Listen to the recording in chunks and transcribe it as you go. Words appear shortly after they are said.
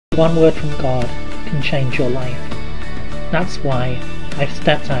One word from God can change your life. That's why I've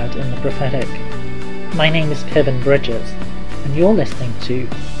stepped out in the prophetic. My name is Kevin Bridges, and you're listening to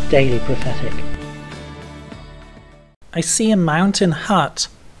Daily Prophetic. I see a mountain hut,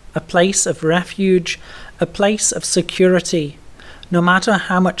 a place of refuge, a place of security. No matter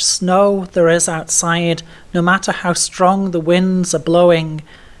how much snow there is outside, no matter how strong the winds are blowing,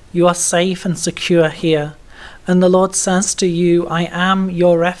 you are safe and secure here. And the Lord says to you, I am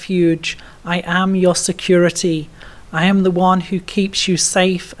your refuge, I am your security, I am the one who keeps you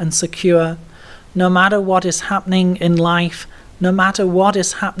safe and secure. No matter what is happening in life, no matter what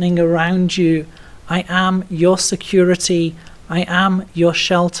is happening around you, I am your security, I am your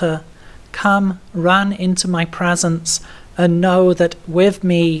shelter. Come, run into my presence, and know that with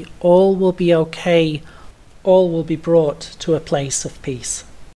me all will be okay, all will be brought to a place of peace.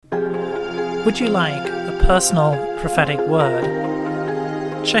 Would you like a personal prophetic word?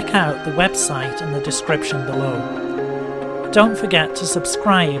 Check out the website in the description below. Don't forget to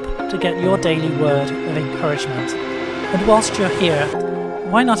subscribe to get your daily word of encouragement. And whilst you're here,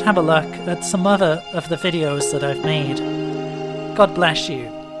 why not have a look at some other of the videos that I've made? God bless you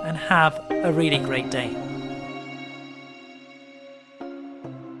and have a really great day.